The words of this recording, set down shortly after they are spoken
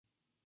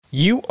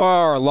You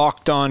are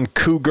Locked On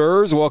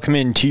Cougars. Welcome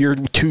into your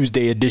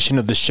Tuesday edition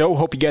of the show.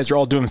 Hope you guys are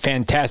all doing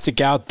fantastic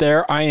out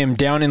there. I am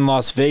down in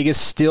Las Vegas,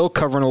 still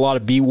covering a lot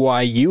of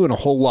BYU and a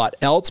whole lot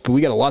else, but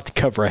we got a lot to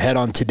cover ahead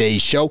on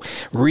today's show.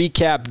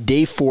 Recap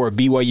Day 4 of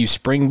BYU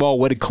Spring Ball.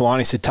 What did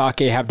Kalani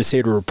Sitake have to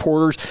say to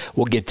reporters?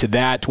 We'll get to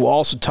that. We'll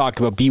also talk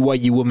about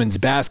BYU women's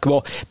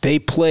basketball. They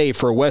play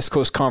for a West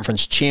Coast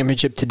Conference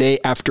championship today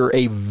after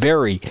a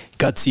very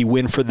gutsy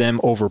win for them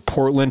over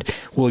Portland.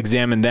 We'll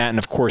examine that and,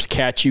 of course,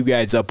 catch you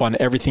guys up on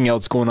everything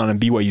else going on in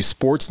BYU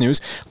sports news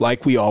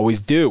like we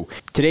always do.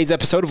 Today's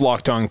episode of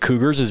Locked On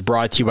Cougars is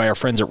brought to you by our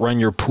friends at Run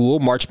Your Pool.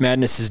 March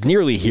Madness is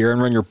nearly here,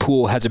 and Run Your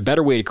Pool has a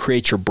better way to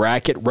create your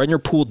bracket.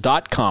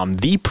 RunYourPool.com,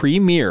 the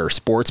premier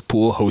sports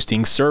pool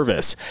hosting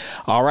service.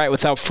 All right,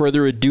 without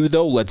further ado,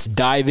 though, let's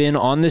dive in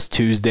on this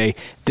Tuesday.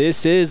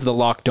 This is the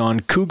Locked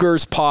On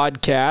Cougars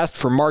podcast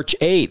for March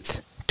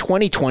 8th,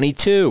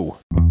 2022.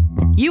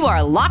 You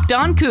are Locked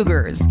On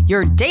Cougars,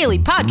 your daily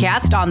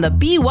podcast on the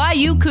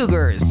BYU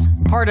Cougars,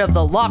 part of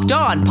the Locked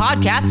On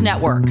Podcast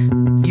Network.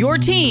 Your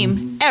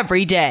team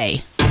every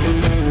day.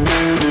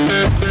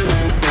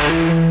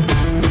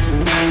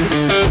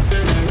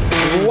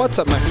 What's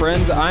up, my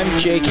friends? I'm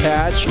Jake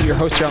Hatch, your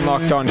host here on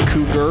Locked On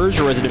Cougars,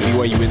 your resident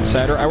BYU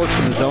insider. I work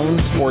for the Zone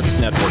Sports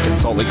Network in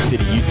Salt Lake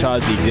City, Utah,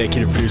 as the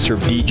executive producer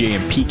of DJ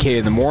and PK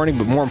in the morning.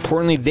 But more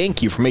importantly,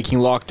 thank you for making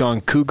Locked On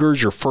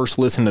Cougars your first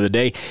listen of the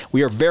day.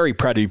 We are very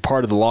proud to be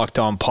part of the Locked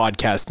On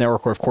Podcast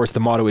Network, where, of course, the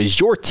motto is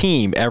your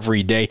team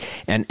every day.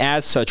 And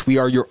as such, we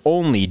are your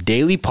only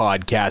daily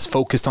podcast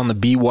focused on the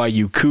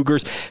BYU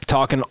Cougars,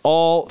 talking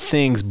all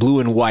things blue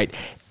and white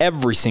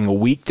every single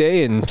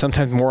weekday, and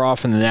sometimes more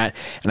often than that.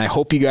 And I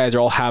hope you guys are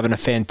all having a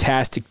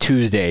fantastic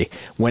Tuesday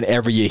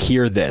whenever you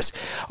hear this.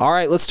 All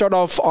right, let's start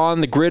off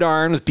on the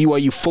gridiron with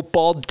BYU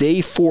football.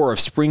 Day 4 of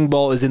spring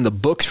ball is in the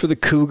books for the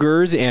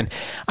Cougars, and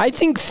I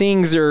think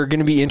things are going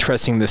to be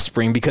interesting this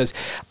spring because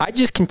I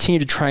just continue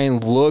to try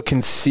and look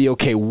and see,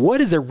 okay, what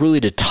is there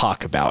really to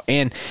talk about?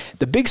 And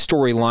the big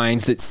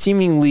storylines that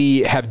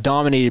seemingly have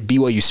dominated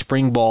BYU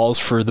spring balls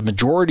for the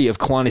majority of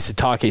Kalani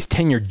Sitake's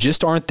tenure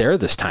just aren't there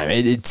this time.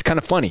 It's kind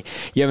of funny.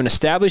 You have an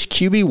established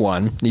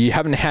QB1. You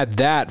haven't had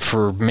that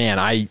for,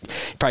 I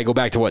probably go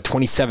back to,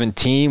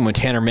 2017 when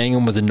Tanner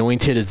Mangum was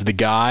anointed as the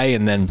guy,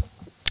 and then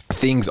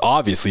things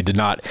obviously did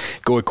not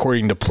go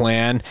according to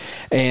plan.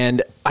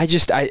 And I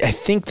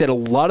think that a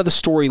lot of the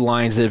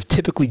storylines that have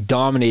typically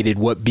dominated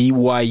what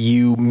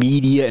BYU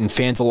media and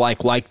fans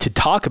alike like to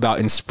talk about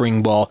in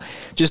spring ball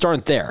just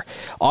aren't there.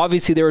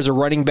 Obviously, there was a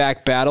running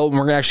back battle, and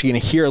we're actually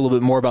going to hear a little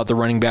bit more about the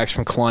running backs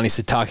from Kalani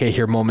Sitake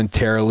here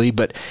momentarily,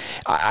 but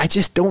I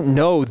just don't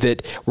know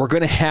that we're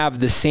going to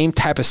have the same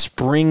type of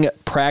spring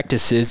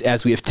practices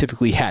as we have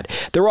typically had.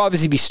 There will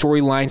obviously be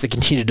storylines that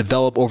continue to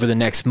develop over the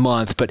next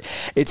month, but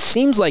it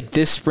seems like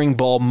this spring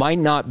ball might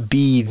not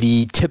be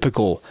the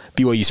typical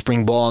BYU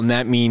spring ball. And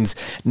that means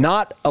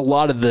not a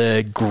lot of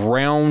the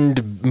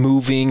ground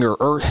moving or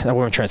earth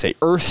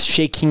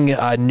shaking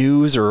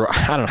news, or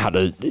I don't know how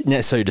to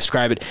necessarily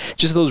describe it.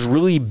 Just those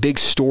really big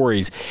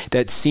stories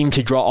that seem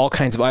to draw all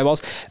kinds of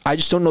eyeballs. I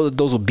just don't know that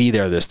those will be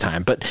there this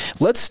time. But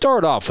let's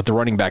start off with the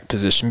running back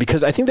position,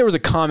 because I think there was a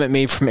comment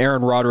made from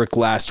Aaron Roderick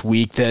last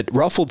week that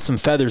ruffled some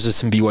feathers of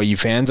some BYU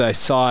fans. I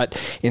saw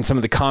it in some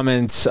of the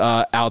comments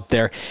out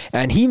there,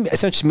 and he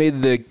essentially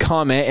made the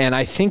comment, and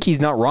I think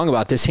he's not wrong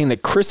about this, saying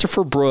that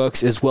Christopher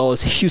Brooks, as well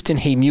as Houston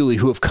Haymulle,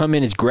 who have come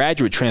in as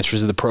graduate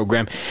transfers of the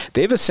program,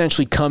 they've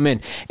essentially come in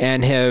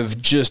and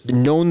have just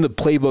known the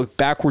playbook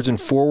backwards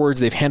and forwards.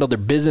 They've handled their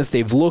business.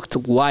 They've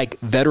looked like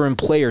veteran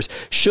players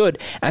should.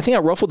 And I think I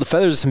ruffled the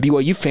feathers of some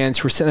BYU fans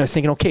who were sitting there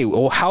thinking, okay,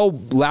 well, how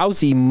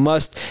lousy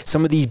must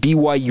some of these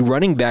BYU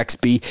running backs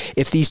be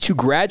if these two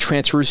grad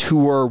transfers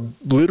who are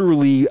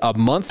literally a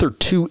month or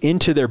two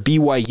into their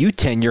BYU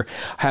tenure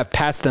have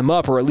passed them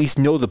up, or at least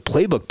know the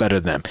playbook better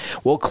than them?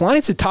 Well, Kalani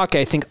Sitake,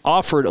 I think,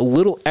 offered a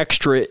little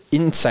extra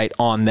insight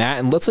on that,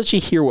 and let's let you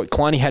hear what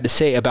Kalani had to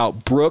say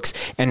about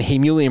Brooks and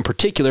Haymulle in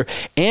particular,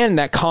 and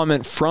that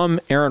comment from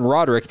Aaron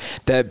Roderick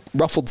that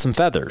ruffled some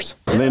feathers.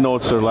 They know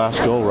it's their last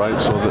go,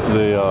 right? So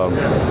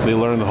they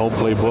learn the whole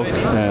playbook,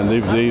 and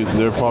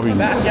they're probably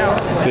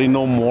they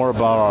know more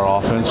about our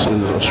offense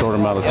in a short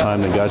amount of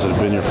time than guys that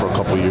have been here for a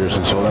couple of years,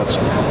 and so that's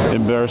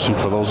embarrassing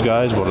for those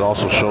guys. But it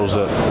also shows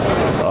that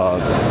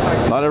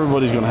not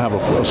everybody's going to have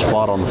a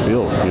spot on the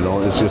field. You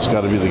know, it's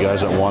got to be the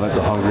guys that want it,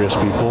 the hungriest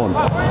people,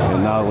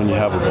 and now when you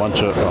have a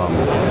bunch of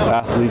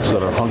athletes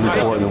that are hungry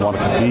for it and want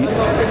to compete,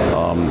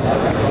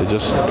 it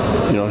just,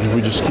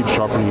 we just keep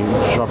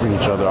sharpening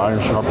each other.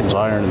 Iron sharpens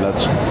iron, and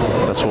that's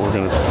what we're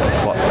going to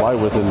fly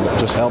with, and it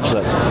just helps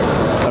that.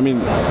 I mean,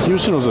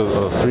 Houston was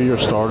a 3-year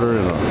starter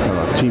and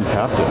a team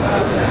captain,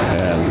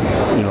 and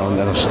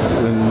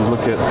then you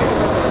look at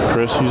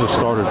Chris, he's a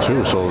starter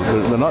too. So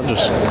they're not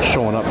just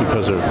showing up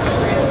because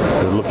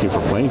they're looking for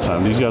playing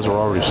time. These guys are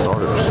already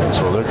starters, and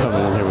so they're coming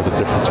in here with a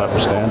different type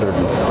of standard.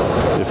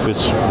 And if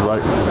it's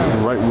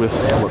right with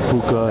what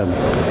Puka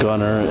and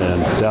Gunner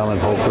and Dallin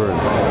Hoker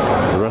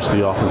and the rest of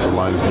the offensive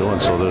line is doing,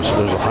 so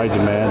there's a high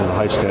demand and a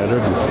high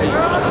standard.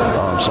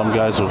 And, Some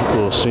guys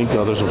will sink,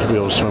 others will be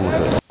able to swim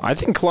with it. I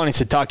think Kalani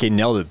Sitake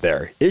nailed it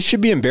there. It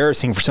should be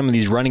embarrassing for some of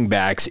these running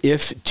backs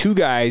if two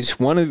guys,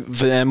 one of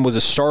them was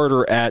a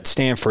starter at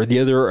Stanford, the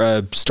other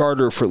a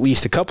starter for at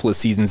least a couple of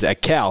seasons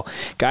at Cal,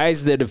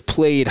 guys that have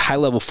played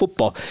high-level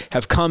football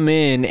have come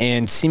in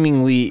and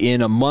seemingly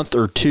in a month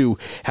or two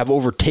have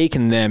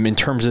overtaken them in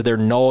terms of their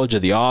knowledge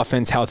of the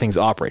offense, how things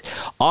operate.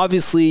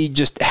 Obviously,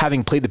 just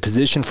having played the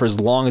position for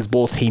as long as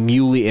both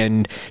Heimuli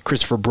and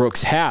Christopher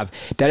Brooks have,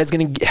 that is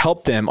going to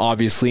help them,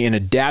 obviously, in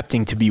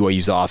adapting to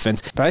BYU's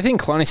offense. But I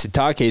think Kalani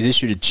Sitake has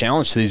issued a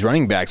challenge to these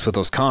running backs with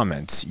those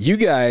comments. You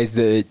guys,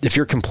 if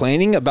you're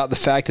complaining about the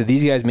fact that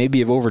these guys maybe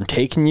have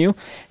overtaken you,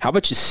 how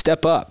about you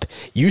step up?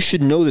 You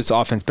should know this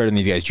offense better than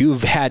these guys.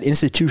 You've had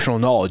institutional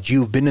knowledge.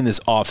 You've been in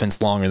this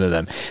offense longer than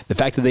them. The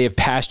fact that they have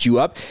passed you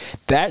up,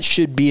 that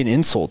should be an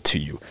insult to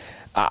you.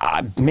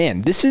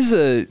 Man, this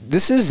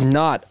is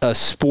not a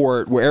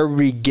sport where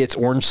everybody gets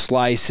orange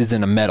slices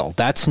and a medal.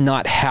 That's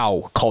not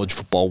how college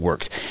football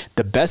works.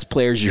 The best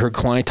players you heard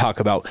Kalani talk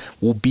about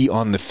will be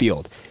on the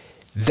field.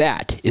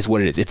 That is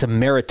what it is. It's a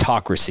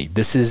meritocracy.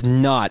 This is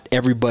not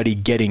everybody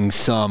getting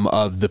some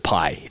of the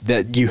pie.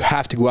 That you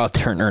have to go out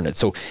there and earn it.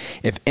 So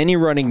if any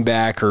running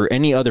back or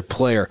any other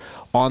player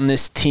on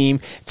this team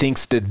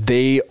thinks that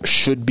they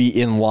should be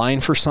in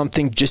line for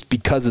something just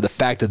because of the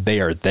fact that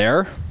they are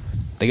there,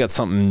 they got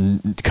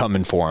something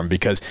coming for him,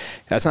 because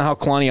that's not how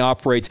Kalani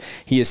operates.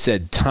 He has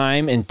said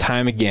time and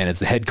time again, as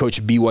the head coach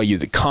of BYU,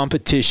 the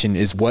competition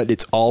is what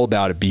it's all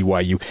about at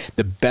BYU.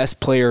 The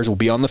best players will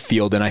be on the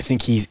field, and I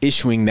think he's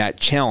issuing that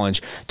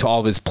challenge to all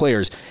of his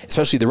players,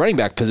 especially the running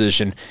back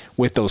position,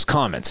 with those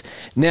comments.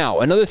 Now,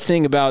 another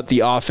thing about the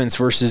offense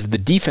versus the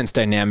defense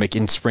dynamic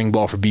in spring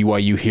ball for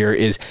BYU here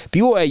is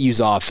BYU's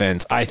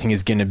offense, I think,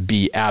 is going to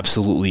be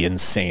absolutely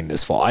insane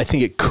this fall. I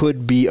think it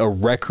could be a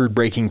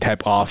record-breaking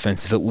type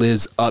offense if it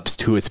lives up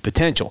to its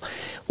potential.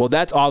 Well,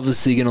 that's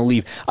obviously going to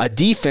leave a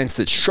defense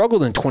that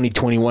struggled in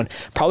 2021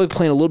 probably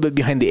playing a little bit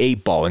behind the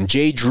eight ball. And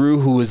Jay Drew,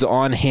 who was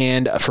on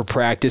hand for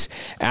practice,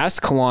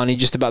 asked Kalani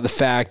just about the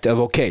fact of,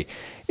 okay,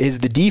 is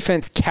the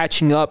defense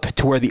catching up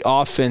to where the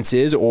offense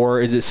is,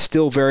 or is it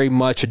still very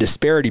much a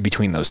disparity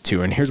between those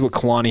two? And here's what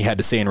Kalani had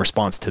to say in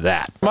response to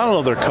that. I don't know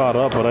if they're caught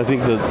up, but I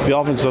think that the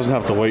offense doesn't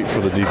have to wait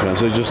for the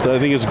defense. I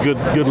think it's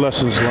good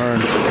lessons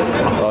learned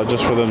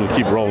just for them to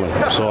keep rolling.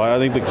 So I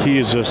think the key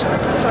is just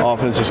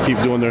offense just keep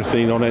doing their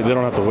thing. They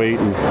don't have to wait,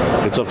 and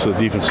it's up to the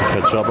defense to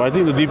catch up. I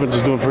think the defense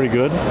is doing pretty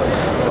good,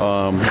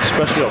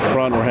 especially up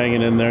front. We're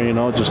hanging in there,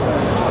 just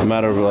a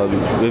matter of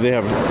they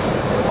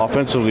have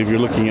offensively, if you're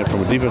looking at it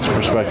from a defensive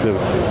perspective,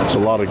 there's a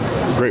lot of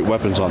great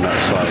weapons on that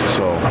side.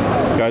 So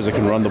guys that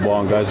can run the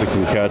ball and guys that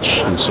can catch.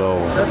 And so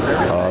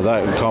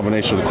that in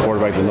combination with the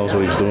quarterback that knows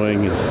what he's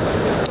doing,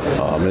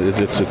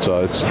 it's a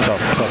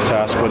tough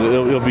task, but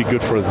it'll be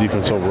good for the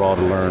defense overall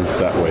to learn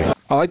that way.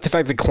 I like the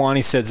fact that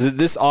Kalani says that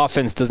this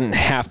offense doesn't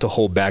have to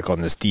hold back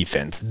on this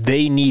defense.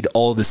 They need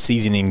all the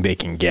seasoning they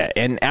can get,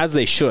 and as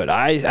they should.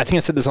 I think I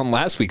said this on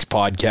last week's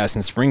podcast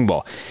in spring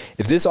ball.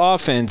 If this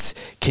offense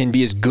can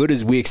be as good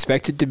as we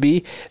expect it to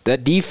be,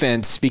 that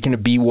defense, speaking of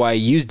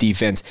BYU's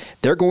defense,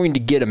 they're going to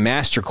get a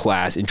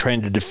masterclass in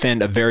trying to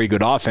defend a very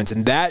good offense,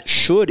 and that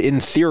should, in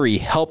theory,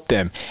 help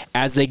them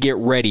as they get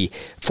ready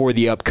for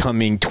the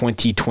upcoming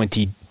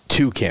 2022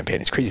 campaign.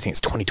 It's crazy to think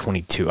it's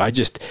 2022.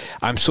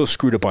 I'm so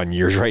screwed up on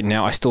years right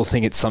now. I still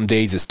think it's some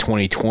days it's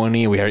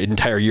 2020. We had an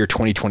entire year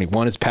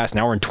 2021 has passed.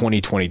 Now we're in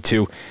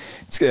 2022.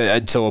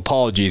 So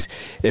apologies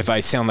if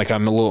I sound like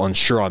I'm a little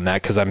unsure on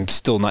that, because I'm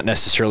still not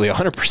necessarily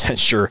 100%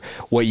 sure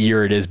what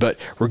year it is. But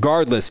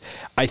regardless,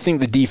 I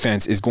think the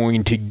defense is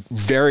going to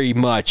very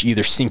much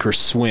either sink or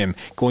swim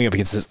going up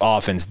against this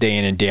offense day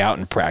in and day out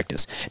in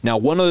practice. Now,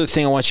 one other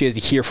thing I want you guys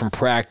to hear from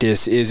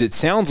practice is it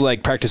sounds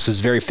like practice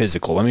was very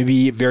physical. Let me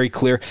be very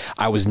clear.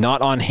 I was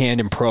not on hand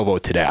in Provo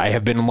today. I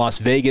have been in Las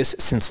Vegas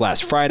since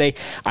last Friday.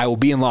 I will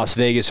be in Las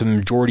Vegas for the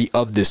majority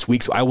of this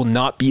week, so I will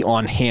not be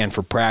on hand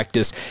for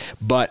practice.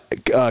 But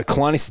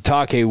Kalani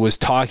Sitake was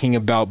talking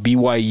about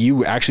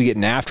BYU actually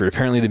getting after it.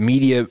 Apparently the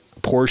media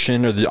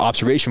portion or the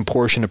observation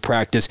portion of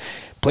practice,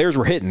 players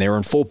were hitting. They were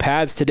in full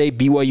pads today.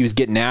 BYU is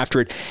getting after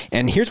it.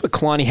 And here's what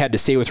Kalani had to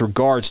say with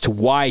regards to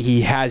why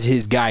he has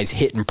his guys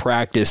hit in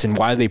practice and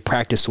why they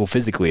practice so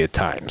physically at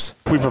times.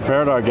 We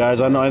prepared our guys.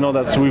 I know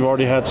that we've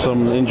already had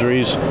some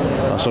injuries.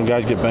 Some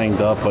guys get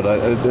banged up, but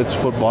it's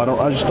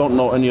football. I just don't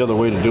know any other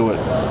way to do it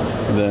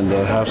than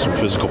to have some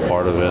physical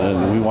part of it.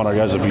 And we want our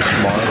guys to be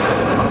smart.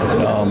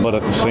 But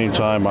at the same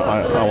time,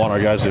 I want our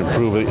guys to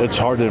improve. It's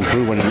hard to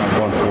improve when you're not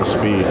going full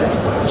speed.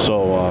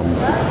 So,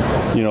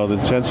 the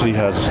intensity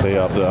has to stay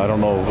up. I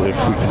don't know if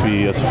we can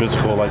be as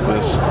physical like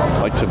this,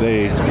 like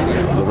today,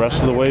 the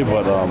rest of the way,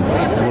 but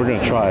we're going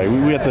to try.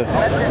 We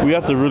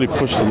have to really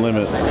push the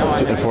limit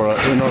in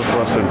order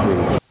for us to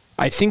improve.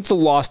 I think the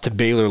loss to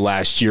Baylor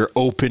last year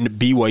opened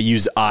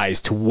BYU's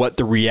eyes to what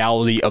the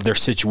reality of their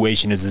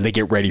situation is as they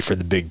get ready for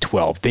the Big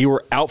 12. They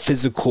were out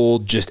physical,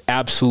 just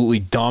absolutely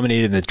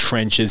dominated in the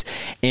trenches,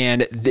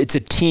 and it's a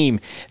team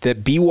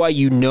that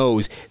BYU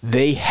knows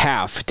they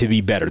have to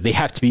be better. They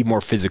have to be more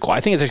physical. I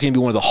think it's actually going to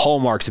be one of the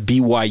hallmarks of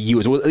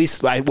BYU, well, at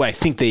least what I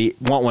think they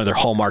want one of their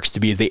hallmarks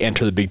to be as they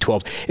enter the Big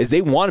 12, is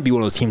they want to be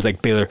one of those teams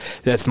like Baylor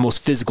that's the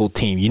most physical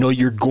team. You know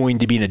you're going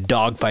to be in a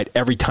dogfight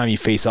every time you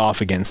face off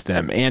against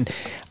them, and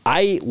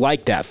I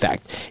like that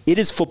fact. It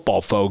is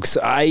football, folks.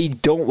 I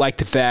don't like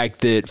the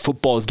fact that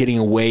football is getting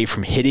away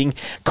from hitting.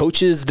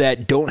 Coaches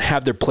that don't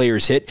have their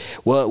players hit,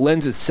 well, it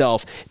lends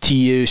itself to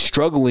you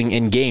struggling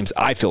in games,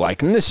 I feel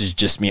like. And this is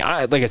just me.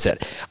 Like I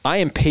said, I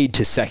am paid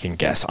to second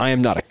guess. I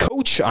am not a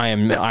coach.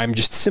 I'm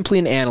just simply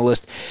an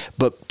analyst.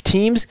 But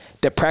teams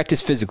that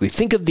practice physically,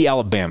 think of the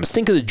Alabamas,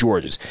 think of the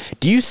Georgias.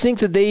 Do you think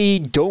that they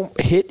don't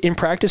hit in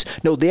practice?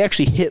 No, they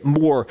actually hit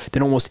more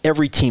than almost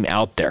every team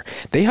out there.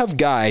 They have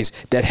guys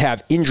that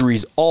have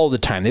injuries all the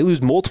time. They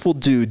lose multiple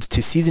dudes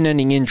to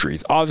season-ending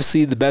injuries.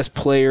 Obviously, the best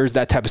players,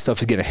 that type of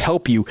stuff is going to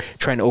help you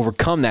trying to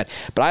overcome that.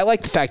 But I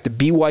like the fact that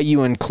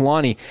BYU and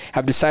Kalani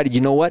have decided,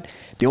 you know what?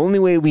 The only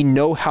way we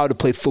know how to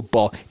play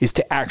football is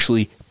to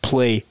actually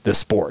play the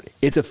sport.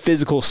 It's a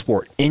physical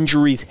sport.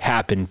 Injuries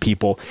happen,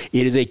 people.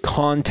 It is a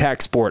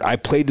contact sport. I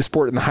played the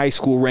sport in the high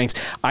school ranks.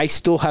 I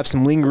still have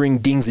some lingering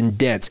dings and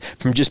dents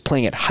from just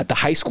playing at the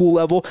high school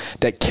level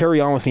that carry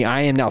on with me.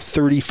 I am now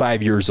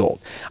 35 years old.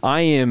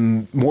 I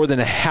am more than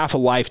a half a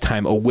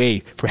lifetime away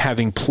from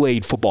having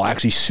played football,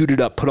 actually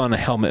suited up, put on a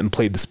helmet, and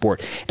played the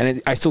sport.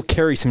 And I still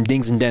carry some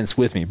dings and dents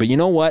with me. But you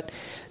know what?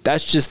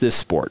 That's just this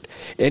sport.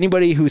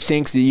 Anybody who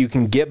thinks that you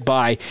can get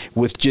by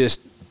with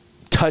just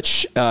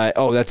touch,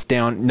 that's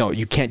down. No,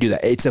 you can't do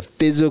that. It's a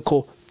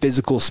physical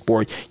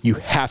sport. You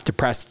have to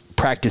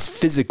practice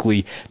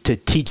physically to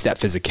teach that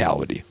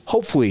physicality.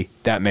 Hopefully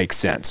that makes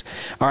sense.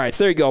 All right,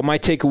 so there you go. My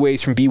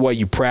takeaways from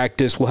BYU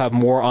practice. We'll have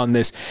more on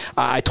this.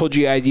 I told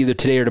you guys either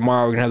today or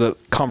tomorrow we're going to have a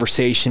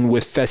conversation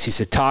with Fesi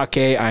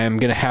Sitake. I am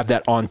going to have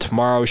that on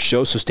tomorrow's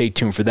show, so stay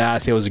tuned for that. I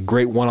think it was a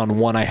great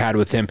one-on-one I had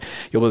with him.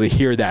 You'll be able to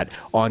hear that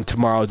on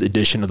tomorrow's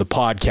edition of the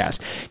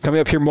podcast.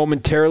 Coming up here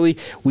momentarily,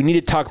 we need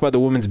to talk about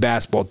the women's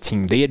basketball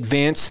team. They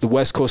advanced to the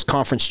West Coast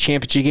Conference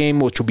Championship game,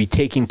 which will be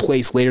taking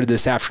place later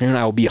this afternoon.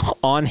 I will be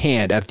on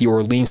hand at the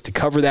Orleans to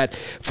cover that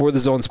for the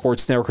Zone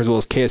Sports Network as well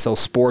as KSL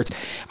Sports.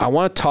 I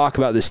want to talk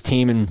about this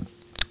team and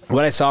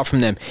what I saw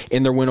from them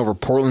in their win over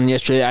Portland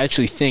yesterday. I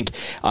actually think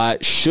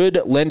should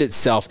lend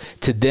itself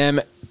to them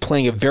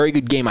playing a very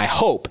good game, I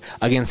hope,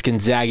 against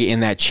Gonzaga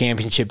in that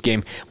championship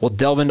game. We'll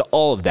delve into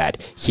all of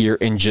that here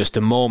in just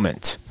a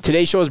moment.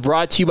 Today's show is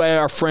brought to you by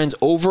our friends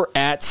over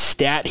at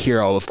Stat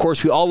Hero. Of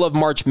course, we all love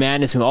March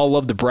Madness and we all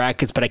love the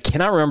brackets, but I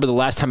cannot remember the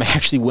last time I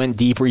actually went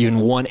deep or even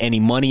won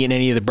any money in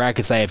any of the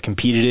brackets that I have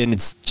competed in.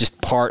 It's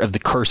just part of the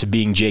curse of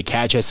being Jake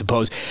Hatch, I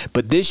suppose.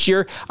 But this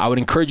year, I would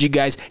encourage you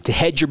guys to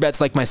hedge your bets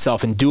like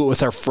myself and do it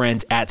with our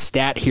friends at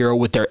Stat Hero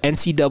with their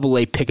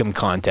NCAA Pick'em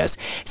contest.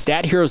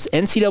 Stat Hero's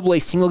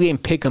NCAA single game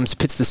Pick'ems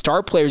pits the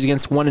star players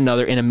against one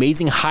another in an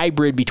amazing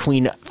hybrid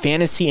between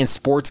fantasy and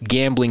sports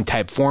gambling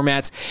type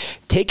formats.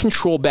 Take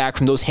control back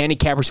from those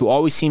handicappers who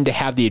always seem to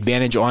have the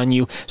advantage on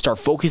you. Start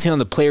focusing on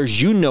the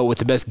players you know with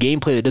the best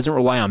gameplay that doesn't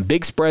rely on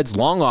big spreads,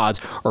 long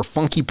odds, or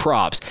funky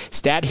props.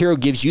 Stat Hero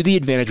gives you the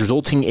advantage,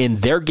 resulting in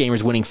their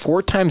gamers winning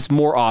 4 times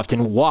more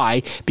often.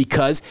 Why?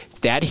 Because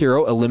Stat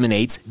Hero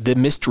eliminates the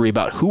mystery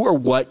about who or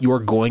what you are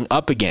going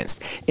up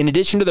against. In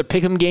addition to their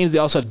pick'em games, they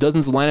also have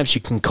dozens of lineups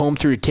you can comb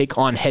through to take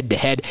on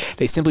head-to-head.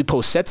 They simply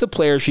post sets of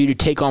players for you to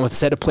take on with a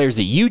set of players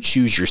that you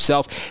choose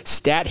yourself.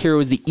 Stat Hero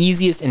is the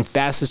easiest and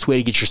fastest way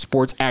to get your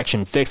sports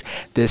action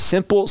fix. The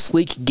simple,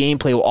 sleek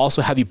gameplay will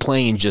also have you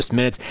playing in just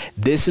minutes.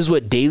 This is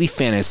what daily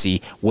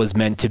fantasy was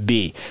meant to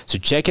be. So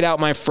check it out,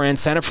 my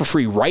friends. Sign up for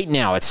free right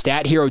now at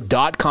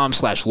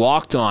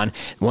stathero.com/lockedon.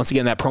 Once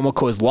again, that promo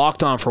code is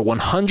LOCKEDON for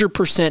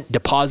 100%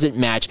 deposit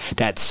match.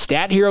 That's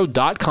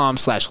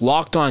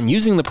stathero.com/lockedon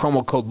using the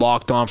promo code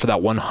LOCKEDON for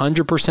that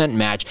 100%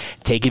 match.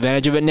 Take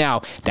advantage of it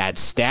now.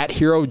 That's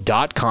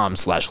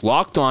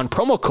stathero.com/lockedon,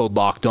 promo code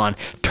LOCKEDON.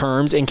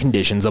 Terms and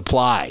conditions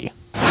apply.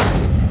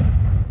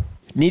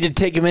 Need to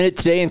take a minute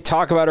today and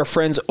talk about our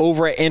friends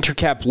over at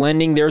Intercap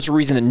Lending. There's a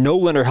reason that no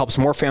lender helps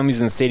more families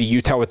in the state of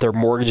Utah with their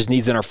mortgages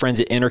needs than our friends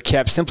at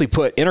Intercap. Simply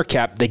put,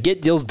 Intercap, they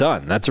get deals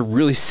done. That's a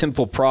really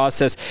simple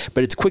process,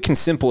 but it's quick and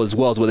simple as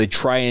well as what they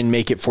try and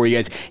make it for you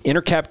guys.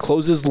 Intercap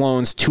closes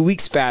loans 2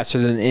 weeks faster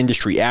than the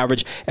industry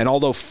average, and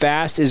although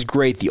fast is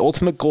great, the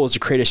ultimate goal is to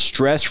create a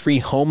stress-free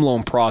home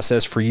loan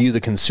process for you, the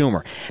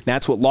consumer. And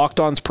that's what Locked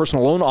On's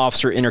personal loan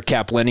officer,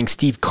 Intercap Lending,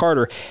 Steve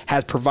Carter,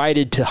 has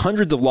provided to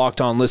hundreds of Locked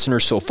On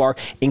listeners so far.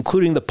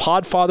 including the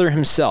Podfather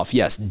himself.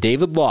 Yes,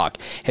 David Locke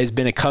has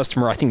been a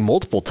customer, I think,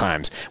 multiple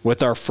times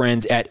with our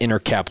friends at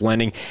Intercap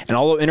Lending. And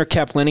although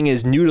Intercap Lending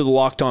is new to the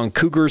Locked On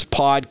Cougars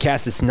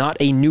podcast, it's not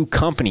a new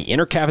company.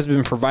 Intercap has been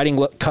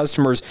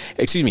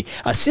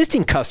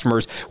assisting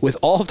customers with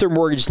all of their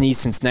mortgage needs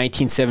since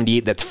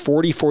 1978. That's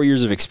 44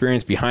 years of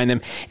experience behind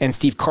them. And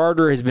Steve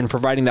Carter has been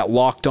providing that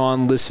Locked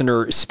On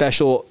listener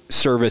special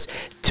service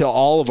to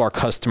all of our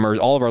customers,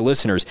 all of our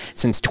listeners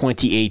since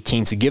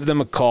 2018. So give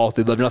them a call.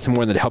 They'd love nothing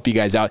more than to help you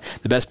guys out.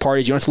 The best part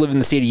is you don't have to live in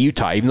the state of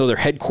Utah. Even though they're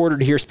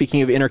headquartered here,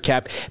 speaking of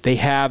Intercap, they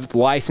have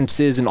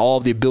licenses and all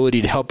of the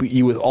ability to help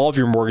you with all of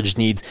your mortgage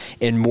needs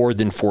in more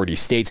than 40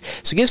 states.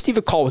 So give Steve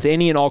a call with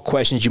any and all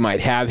questions you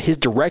might have. His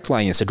direct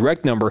line is a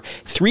direct number,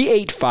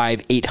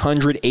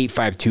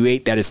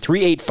 385-800-8528. That is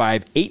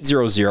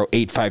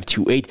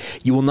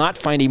 385-800-8528. You will not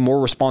find a more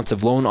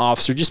responsive loan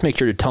officer. Just make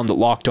sure to tell them that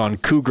Locked On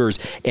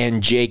Cougars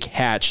and Jake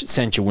Hatch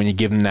sent you when you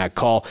give them that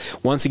call.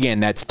 Once again,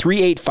 that's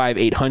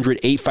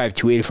 385-800-8528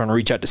 if you want to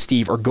reach out to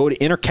Steve, or go to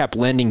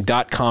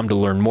intercaplending.com to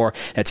learn more.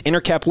 That's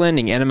Intercap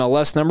Lending,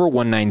 NMLS number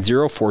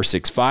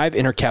 190465.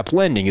 Intercap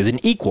Lending is an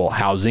equal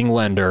housing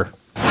lender.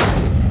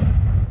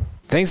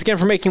 Thanks again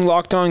for making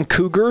Locked On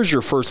Cougars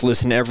your first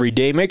listen every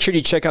day. Make sure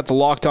you check out the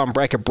Locked On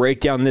Bracket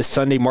Breakdown this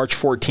Sunday, March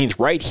 14th,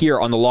 right here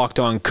on the Locked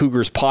On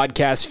Cougars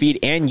podcast feed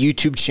and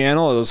YouTube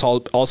channel.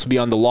 It'll also be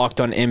on the Locked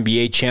On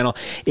NBA channel.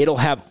 It'll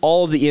have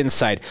all of the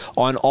insight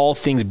on all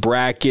things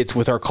brackets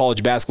with our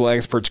college basketball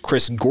experts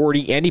Chris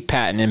Gordy, Andy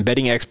Patton, and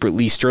betting expert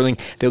Lee Sterling.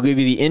 They'll give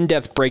you the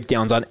in-depth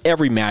breakdowns on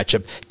every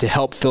matchup to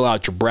help fill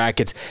out your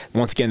brackets.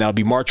 Once again, that'll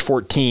be March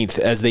 14th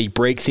as they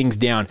break things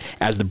down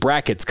as the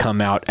brackets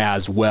come out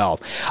as well.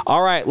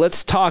 All right,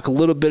 let's talk a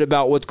little bit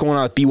about what's going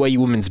on with BYU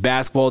women's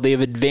basketball. They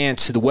have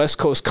advanced to the West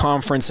Coast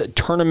Conference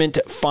Tournament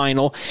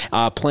Final,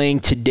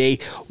 playing today,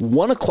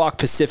 1 o'clock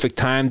Pacific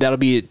time. That'll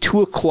be at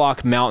 2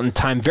 o'clock Mountain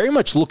time. Very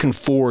much looking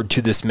forward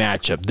to this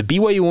matchup. The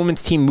BYU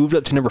women's team moved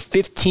up to number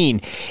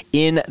 15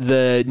 in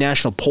the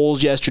national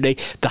polls yesterday,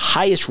 the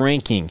highest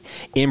ranking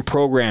in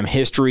program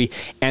history,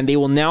 and they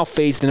will now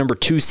face the number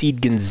 2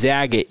 seed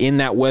Gonzaga in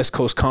that West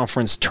Coast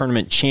Conference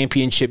Tournament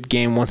Championship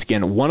game. Once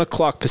again, 1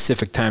 o'clock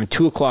Pacific time,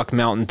 2 o'clock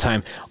Mountain time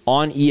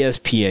on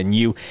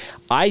ESPNU.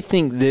 I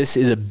think this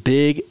is a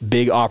big,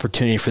 big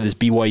opportunity for this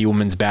BYU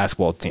women's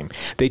basketball team.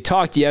 They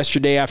talked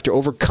yesterday after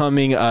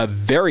overcoming a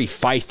very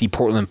feisty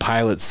Portland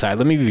Pilots side.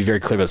 Let me be very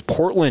clear about this.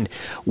 Portland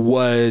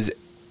was,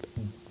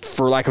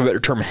 for lack of a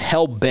better term,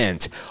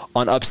 hell-bent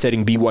on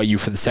upsetting BYU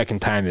for the second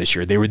time this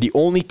year. They were the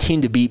only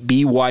team to beat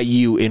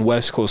BYU in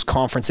West Coast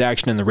Conference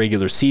action in the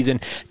regular season.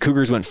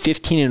 Cougars went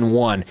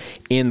 15-1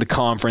 in the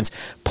conference.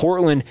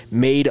 Portland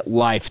made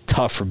life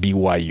tough for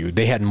BYU.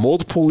 They had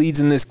multiple leads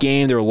in this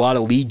game. There were a lot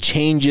of lead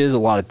changes, a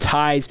lot of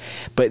ties,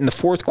 but in the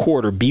fourth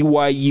quarter,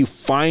 BYU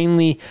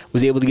finally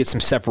was able to get some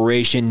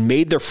separation,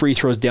 made their free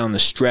throws down the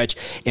stretch,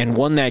 and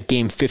won that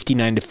game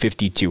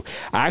 59-52.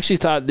 I actually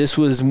thought this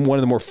was one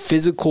of the more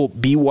physical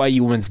BYU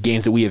women's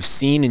games that we have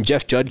seen, and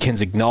Jeff Judkins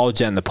acknowledged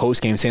that in the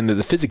postgame, saying that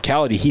the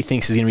physicality he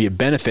thinks is going to be a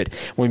benefit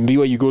when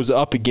BYU goes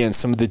up against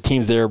some of the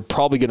teams they're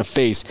probably going to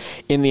face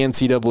in the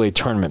NCAA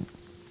tournament.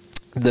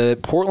 The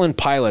Portland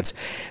Pilots,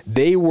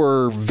 they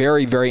were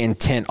very, very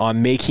intent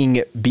on making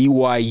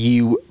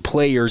BYU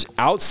players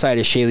outside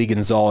of Shaylee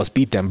Gonzalez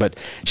beat them, but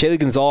Shaylee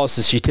Gonzalez,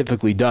 as she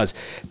typically does,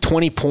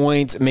 20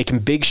 points, making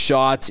big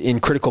shots in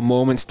critical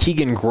moments.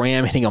 Tegan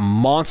Graham hitting a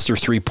monster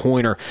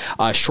three-pointer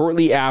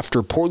shortly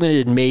after Portland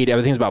had made, I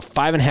think it was about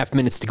 5.5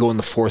 minutes to go in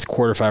the fourth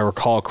quarter, if I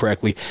recall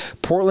correctly.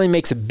 Portland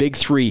makes a big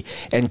three,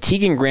 and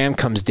Tegan Graham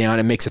comes down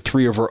and makes a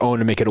three of her own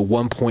to make it a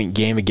one-point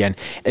game again.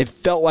 It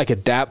felt like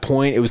at that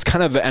point, it was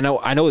kind of,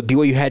 I know that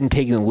BYU hadn't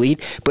taken the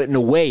lead, but in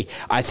a way,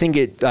 I think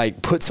it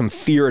put some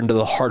fear into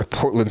the heart of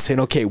Portland, saying,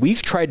 okay,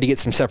 we've tried to get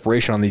some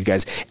separation on these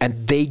guys,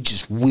 and they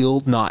just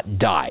will not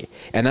die.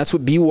 And that's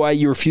what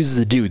BYU refuses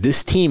to do.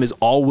 This team is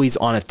always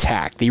on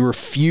attack. They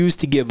refuse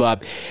to give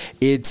up.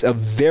 It's a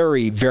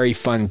very, very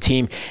fun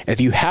team.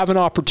 If you have an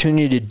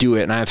opportunity to do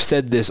it, and I've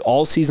said this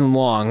all season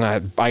long,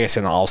 I guess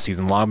not all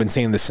season long, I've been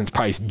saying this since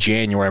probably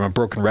January. I'm a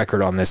broken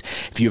record on this.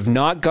 If you have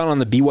not gone on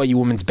the BYU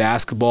women's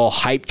basketball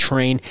hype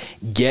train,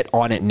 get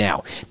on it now.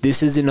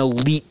 This is an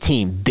elite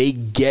team. They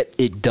get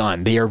it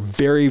done. They are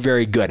very,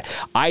 very good.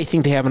 I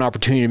think they have an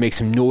opportunity to make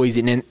some noise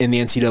in the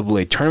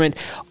NCAA tournament.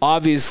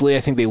 Obviously,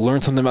 I think they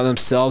learned something about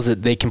themselves,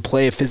 that they can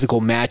play a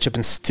physical matchup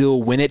and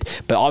still win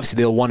it, but obviously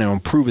they'll want to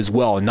improve as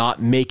well and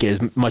not make it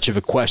as much of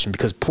a question,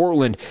 because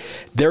Portland,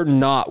 they're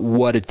not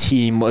what a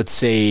team, let's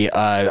say,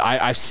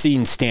 I've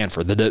seen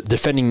Stanford, the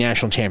defending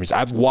national champions.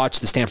 I've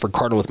watched the Stanford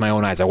Cardinal with my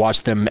own eyes. I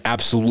watched them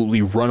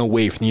absolutely run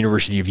away from the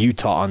University of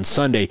Utah on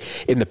Sunday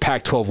in the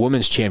Pac-12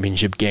 Women's Championship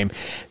championship game.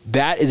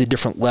 That is a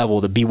different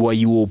level that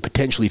BYU will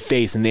potentially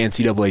face in the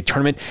NCAA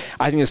tournament.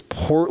 I think this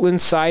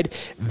Portland side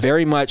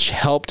very much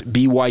helped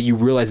BYU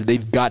realize that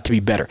they've got to be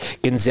better.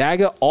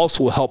 Gonzaga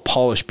also will help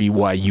polish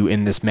BYU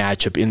in this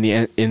matchup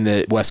in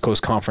the West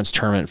Coast Conference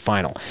tournament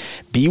final.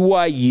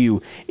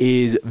 BYU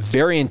is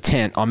very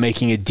intent on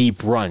making a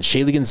deep run.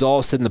 Shaylee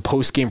Gonzalez said in the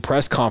post-game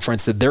press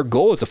conference that their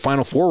goal is a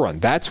Final Four run.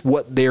 That's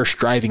what they're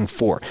striving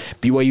for.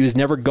 BYU has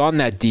never gone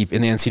that deep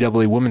in the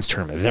NCAA women's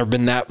tournament. They've never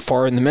been that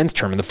far in the men's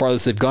tournament. The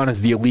farthest they've gone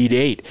is the Elite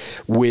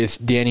Eight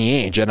with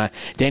Danny Ainge. And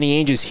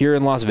Danny Ainge is here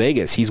in Las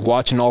Vegas. He's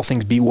watching all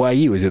things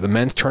BYU. He's at the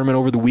men's tournament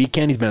over the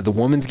weekend. He's been at the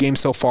women's game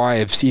so far.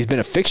 He's been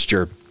a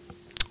fixture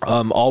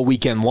all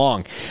weekend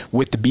long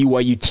with the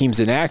BYU teams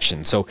in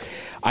action. So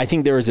I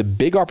think there is a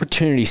big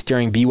opportunity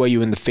staring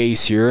BYU in the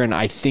face here, and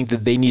I think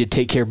that they need to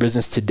take care of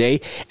business today,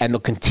 and they'll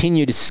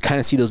continue to kind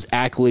of see those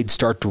accolades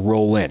start to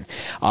roll in.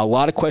 A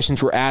lot of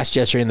questions were asked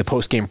yesterday in the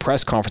post-game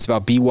press conference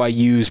about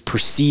BYU's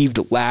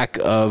perceived lack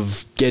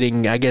of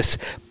getting, I guess,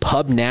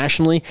 pub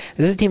nationally.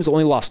 This is a team that's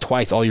only lost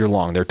twice all year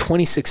long. They're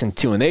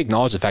 26-2, and they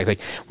acknowledge the fact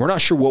that we're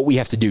not sure what we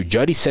have to do.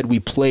 Juddy said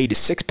we played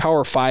 6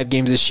 Power 5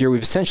 games this year.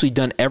 We've essentially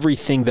done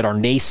everything that our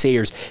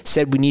naysayers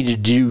said we needed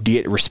to do to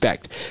get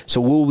respect.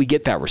 So will we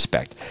get that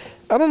respect?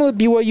 I don't know if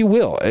BYU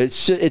will.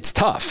 It's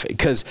tough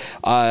because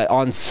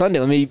on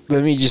Sunday,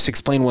 let me just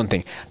explain one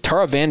thing.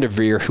 Tara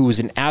Vanderveer, who is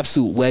an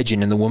absolute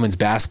legend in the women's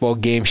basketball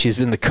game, she's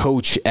been the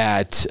coach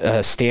at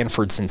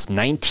Stanford since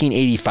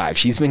 1985.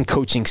 She's been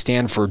coaching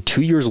Stanford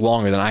 2 years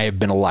longer than I have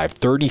been alive,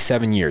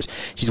 37 years.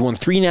 She's won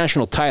 3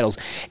 national titles,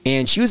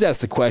 and she was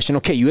asked the question,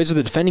 okay, you guys are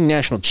the defending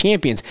national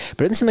champions,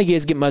 but it doesn't seem like you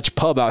guys get much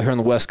pub out here on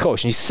the West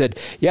Coast. And she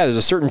said, yeah, there's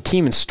a certain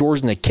team in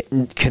Stores in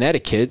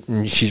Connecticut,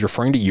 and she's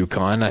referring to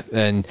UConn,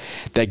 and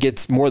that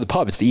gets more of the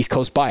pub. It's the East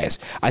Coast bias.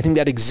 I think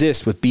that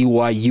exists with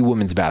BYU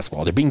women's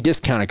basketball. They're being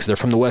discounted because they're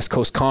from the West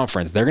Coast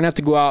Conference. They're going to have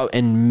to go out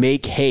and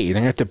make hay.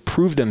 They're going to have to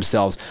prove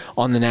themselves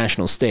on the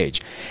national stage.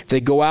 If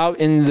they go out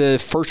in the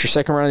first or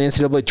second round of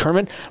the NCAA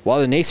tournament, while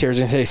the naysayers are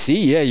going to say,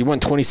 see, yeah, you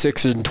won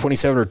 26 and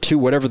 27 or 2,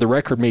 whatever the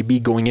record may be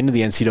going into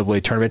the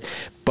NCAA tournament,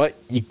 but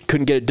you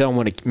couldn't get it done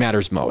when it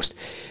matters most.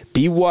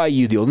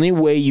 BYU, the only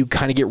way you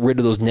kind of get rid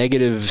of those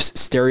negative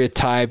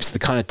stereotypes, the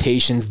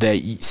connotations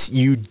that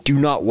you do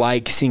not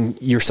like seeing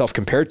yourself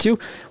compared to,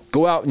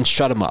 go out and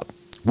shut them up.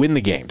 Win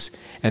the games.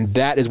 And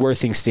that is where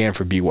things stand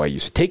for BYU.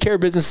 So take care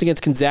of business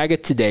against Gonzaga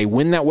today,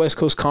 win that West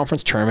Coast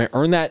Conference tournament,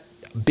 earn that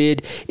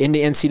bid in the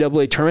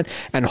NCAA tournament,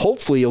 and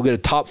hopefully you'll get a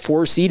top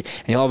 4 seed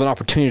and you'll have an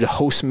opportunity to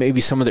host maybe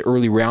some of the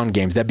early round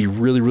games. That'd be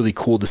really, really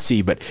cool to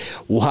see, but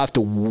we'll have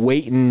to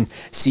wait and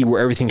see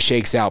where everything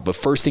shakes out. But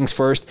first things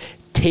first,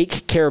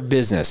 take care of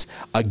business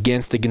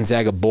against the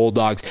Gonzaga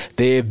Bulldogs.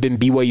 They have been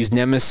BYU's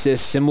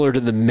nemesis, similar to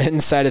the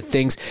men's side of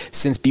things.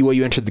 Since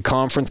BYU entered the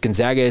conference,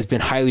 Gonzaga has been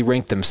highly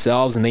ranked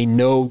themselves, and they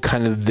know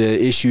kind of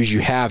the issues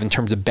you have in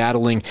terms of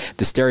battling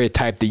the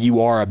stereotype that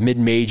you are a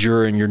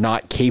mid-major and you're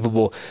not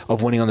capable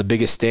of winning on the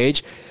biggest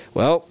stage.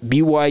 Well,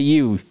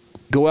 BYU,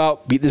 go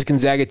out, beat this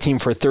Gonzaga team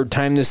for a 3rd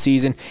time this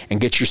season, and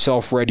get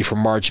yourself ready for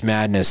March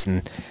Madness.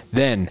 And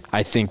then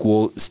I think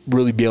we'll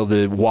really be able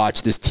to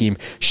watch this team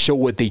show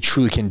what they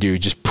truly can do,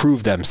 just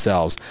prove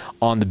themselves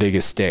on the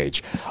biggest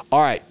stage.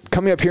 All right.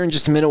 Coming up here in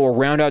just a minute, we'll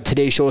round out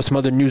today's show with some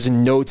other news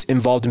and notes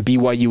involved in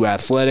BYU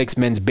athletics.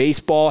 Men's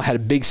baseball had a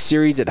big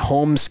series at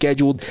home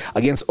scheduled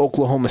against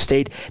Oklahoma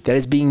State that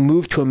is being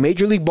moved to a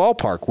Major League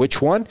ballpark.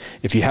 Which one?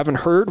 If you haven't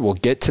heard, we'll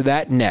get to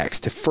that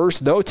next.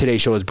 First, though,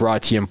 today's show is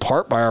brought to you in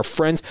part by our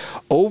friends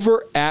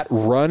over at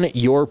Run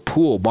Your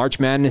Pool. March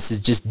Madness is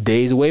just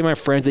days away, my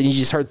friends, and you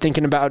just start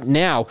thinking about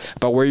now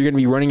about where you're going to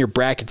be running your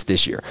brackets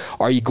this year.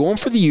 Are you going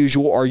for the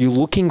usual, or are you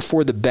looking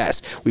for the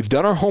best? We've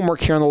done our homework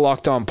here on the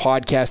Locked On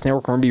Podcast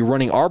Network. We're going to be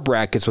running our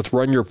brackets with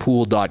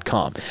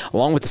runyourpool.com.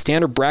 Along with the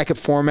standard bracket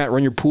format,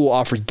 Run Your Pool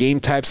offers game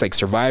types like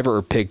Survivor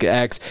or Pick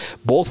X.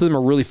 Both of them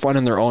are really fun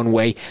in their own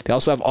way. They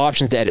also have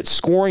options to edit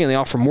scoring, and they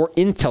offer more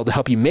intel to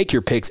help you make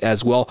your picks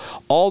as well.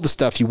 All the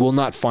stuff you will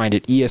not find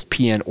at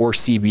ESPN or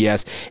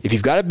CBS. If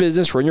you've got a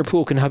business, Run Your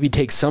Pool can help you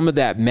take some of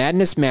that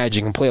madness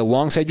magic and play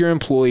alongside your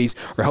employees,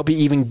 or help you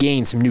even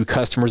gain some new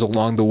customers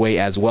along the way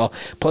as well.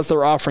 Plus,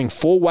 they're offering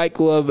full white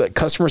glove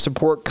customer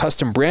support,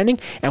 custom branding,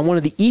 and one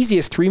of the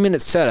easiest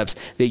 3-minute setups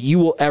that you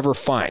will ever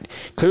find.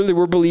 Clearly,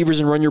 we're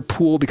believers in Run Your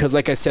Pool because,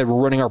 like I said,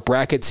 we're running our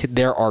brackets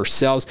there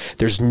ourselves.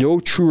 There's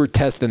no truer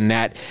test than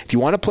that. If you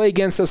want to play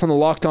against us on the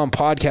Locked On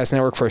Podcast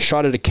Network for a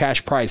shot at a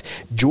cash prize,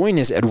 join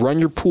us at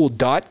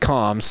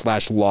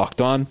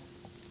runyourpool.com/lockedon.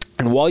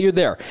 And while you're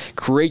there,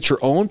 create your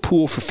own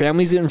pool for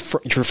families and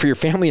for your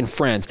family and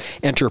friends.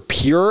 Enter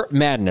Pure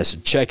Madness.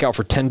 Check out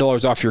for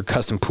 $10 off your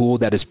custom pool.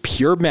 That is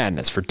Pure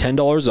Madness for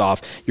 $10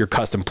 off your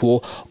custom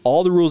pool.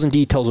 All the rules and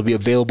details will be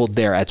available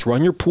there. That's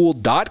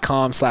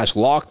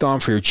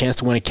runyourpool.com/lockedon for your chance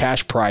to win a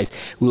cash prize.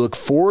 We look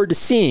forward to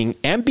seeing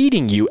and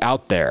beating you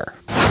out there.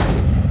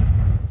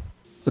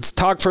 Let's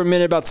talk for a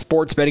minute about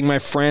sports betting, my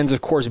friends.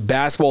 Of course,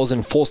 basketball is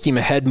in full steam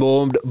ahead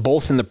mode,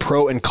 both in the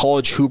pro and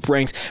college hoop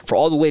ranks. For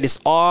all the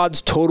latest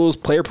odds, totals,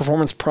 player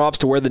performance props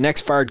to where the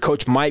next fired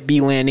coach might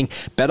be landing,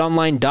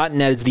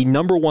 BetOnline.net is the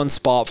number one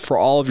spot for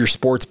all of your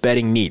sports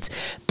betting needs.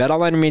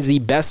 BetOnline remains the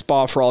best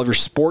spot for all of your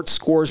sports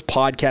scores,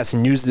 podcasts,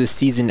 and news this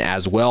season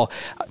as well.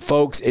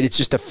 Folks, it's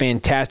just a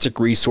fantastic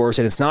resource,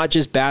 and it's not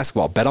just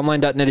basketball.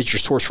 BetOnline.net is your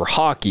source for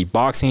hockey,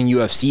 boxing, and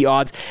UFC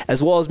odds,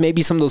 as well as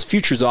maybe some of those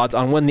futures odds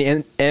on when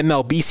the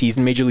MLB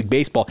season, Major League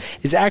Baseball,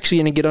 is actually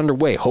going to get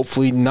underway.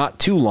 Hopefully not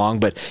too long,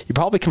 but you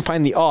probably can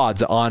find the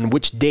odds on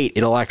which date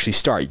it'll actually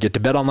start. You get to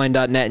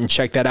betonline.net and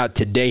check that out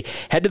today.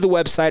 Head to the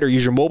website or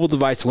use your mobile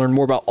device to learn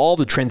more about all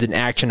the trends in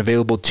action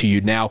available to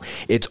you now.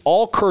 It's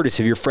all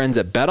courtesy of your friends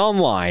at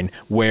BetOnline,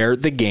 where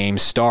the game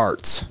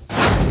starts.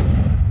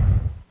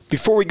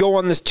 Before we go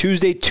on this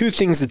Tuesday, two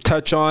things to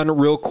touch on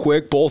real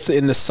quick, both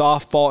in the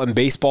softball and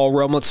baseball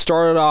realm. Let's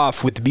start it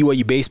off with the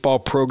BYU baseball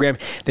program.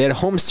 They had a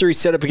home series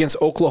set up against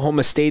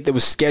Oklahoma State that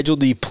was scheduled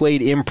to be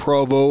played in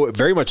Provo.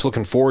 Very much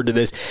looking forward to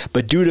this.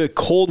 But due to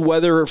cold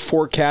weather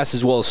forecast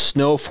as well as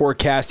snow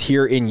forecast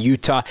here in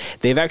Utah,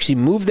 they've actually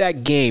moved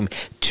that game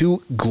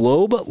to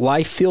Globe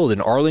Life Field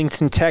in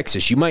Arlington,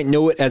 Texas. You might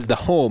know it as the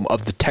home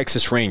of the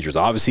Texas Rangers.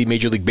 Obviously,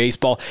 Major League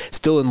Baseball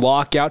still in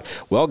lockout.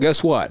 Well,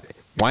 guess what?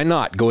 Why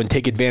not go and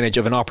take advantage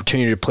of an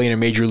opportunity to play in a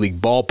major league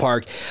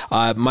ballpark?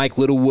 Mike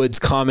Littlewood's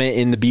comment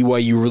in the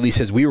BYU release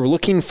says, "We were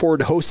looking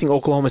forward to hosting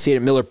Oklahoma State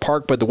at Miller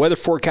Park, but the weather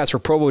forecast for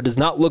Provo does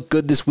not look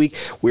good this week.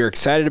 We are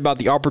excited about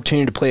the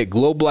opportunity to play at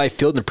Globe Life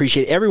Field and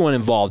appreciate everyone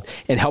involved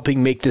in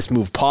helping make this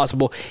move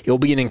possible. It will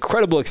be an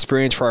incredible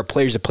experience for our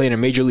players to play in a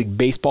Major League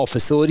Baseball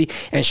facility,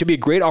 and it should be a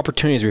great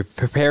opportunity as we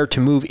prepare to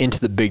move into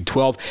the Big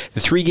 12. The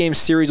three-game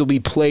series will be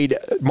played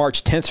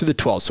March 10th through the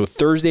 12th, so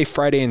Thursday,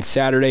 Friday, and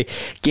Saturday.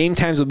 Game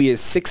times will be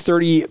at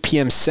 6:30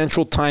 p.m.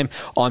 Central Time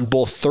on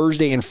both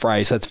Thursday and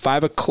Friday. So that's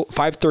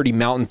 5:30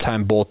 Mountain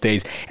Time both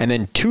days, and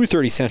then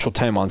 2:30 Central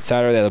Time on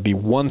Saturday. That'll be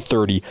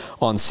 1:30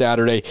 on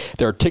Saturday.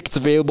 There are tickets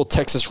available,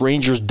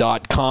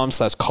 TexasRangers.com.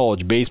 So that's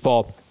college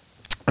baseball.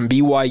 And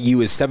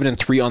BYU is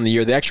 7-3 on the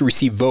year. They actually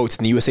received votes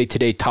in the USA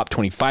Today Top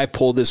 25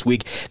 poll this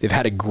week. They've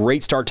had a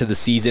great start to the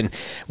season.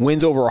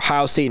 Wins over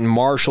Ohio State and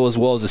Marshall, as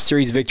well as a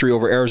series victory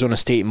over Arizona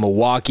State and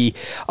Milwaukee.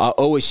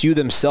 OSU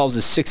themselves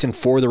is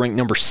 6-4. They're ranked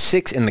number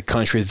 6 in the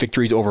country with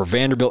victories over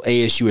Vanderbilt,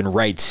 ASU, and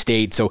Wright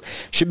State. So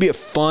should be a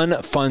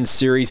fun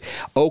series.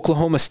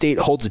 Oklahoma State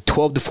holds a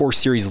 12-4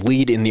 series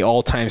lead in the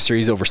all-time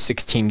series over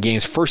 16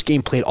 games. First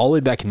game played all the way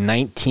back in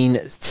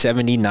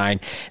 1979.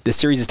 The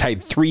series is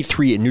tied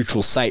 3-3 in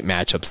neutral site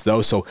matchups,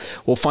 though, so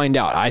we'll find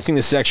out. I think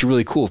this is actually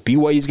really cool. If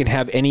BYU is going to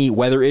have any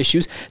weather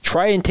issues,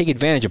 try and take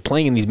advantage of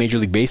playing in these Major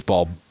League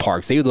Baseball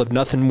parks. They would love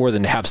nothing more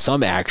than to have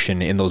some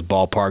action in those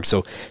ballparks,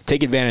 so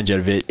take advantage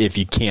of it if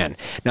you can.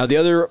 Now, the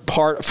other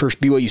part for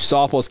BYU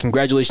softball is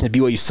congratulations to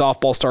BYU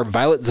softball star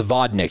Violet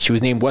Zavodnik. She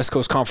was named West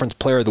Coast Conference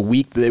Player of the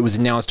Week. It was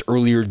announced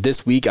earlier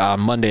this week,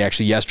 Monday,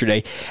 actually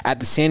yesterday,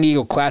 at the San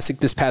Diego Classic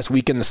this past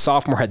weekend. The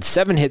sophomore had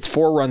 7 hits,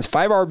 4 runs,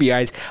 5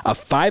 RBIs, a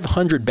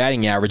 .500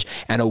 batting average,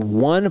 and a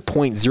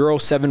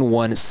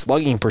 1.071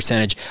 slugging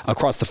percentage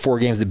across the 4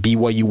 games that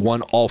BYU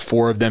won all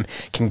 4 of them.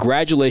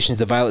 Congratulations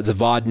to Violet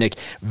Zavodnik.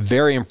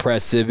 Very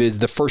impressive. Is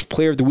the first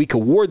Player of the Week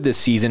award this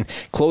season.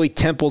 Chloe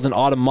Temples and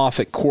Autumn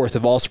Moffett-Korth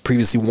have also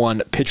previously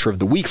won Pitcher of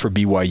the Week for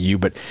BYU,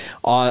 but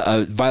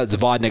Violet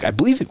Zavodnik, I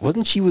believe,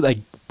 wasn't she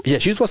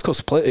she was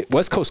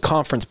West Coast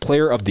Conference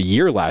Player of the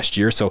Year last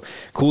year, so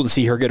cool to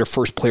see her get her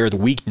first Player of the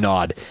Week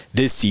nod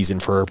this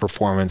season for her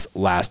performance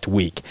last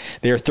week.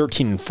 They are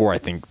 13-4, I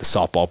think, the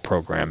softball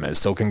program is.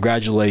 So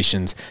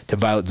congratulations to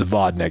Violet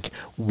Zavodnik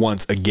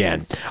once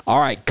again. All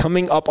right,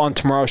 coming up on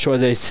tomorrow's show,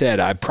 as I said,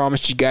 I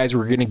promised you guys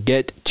we're going to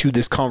get to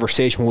this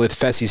conversation with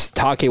Fesi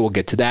Sitake. We'll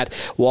get to that.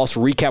 We'll also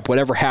recap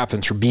whatever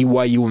happens for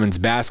BYU women's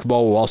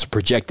basketball. We'll also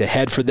project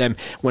ahead for them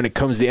when it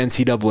comes to the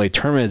NCAA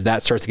tournament as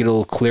that starts to get a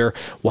little clearer.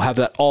 We'll have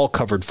that all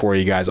covered for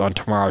you guys on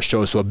tomorrow's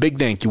show. So a big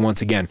thank you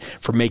once again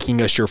for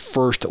making us your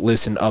first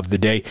listen of the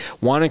day.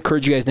 Want to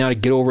encourage you guys now to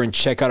get over and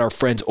check out our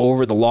friends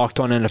over at the Locked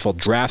On NFL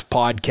Draft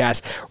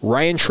Podcast.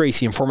 Ryan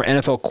Tracy and former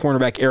NFL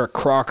cornerback Eric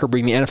Crocker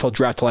bring the NFL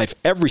Draft to life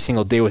every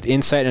single day with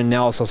insight and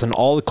analysis on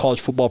all the college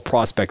football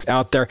prospects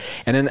out there,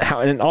 and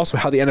also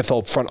how the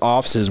NFL front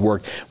offices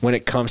work when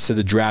it comes to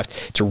the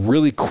draft. It's a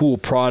really cool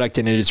product,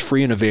 and it is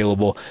free and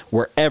available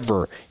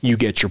wherever you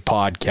get your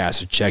podcast,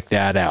 so check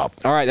that out.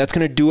 All right, that's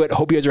going to do it.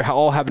 Hope you guys are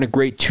all having a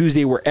great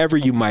Tuesday wherever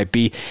you might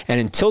be,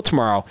 and until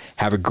tomorrow,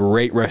 have a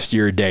great rest of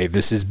your day.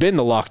 This has been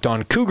the Locked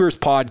On Cougars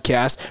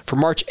podcast for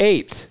March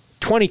 8th,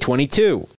 2022.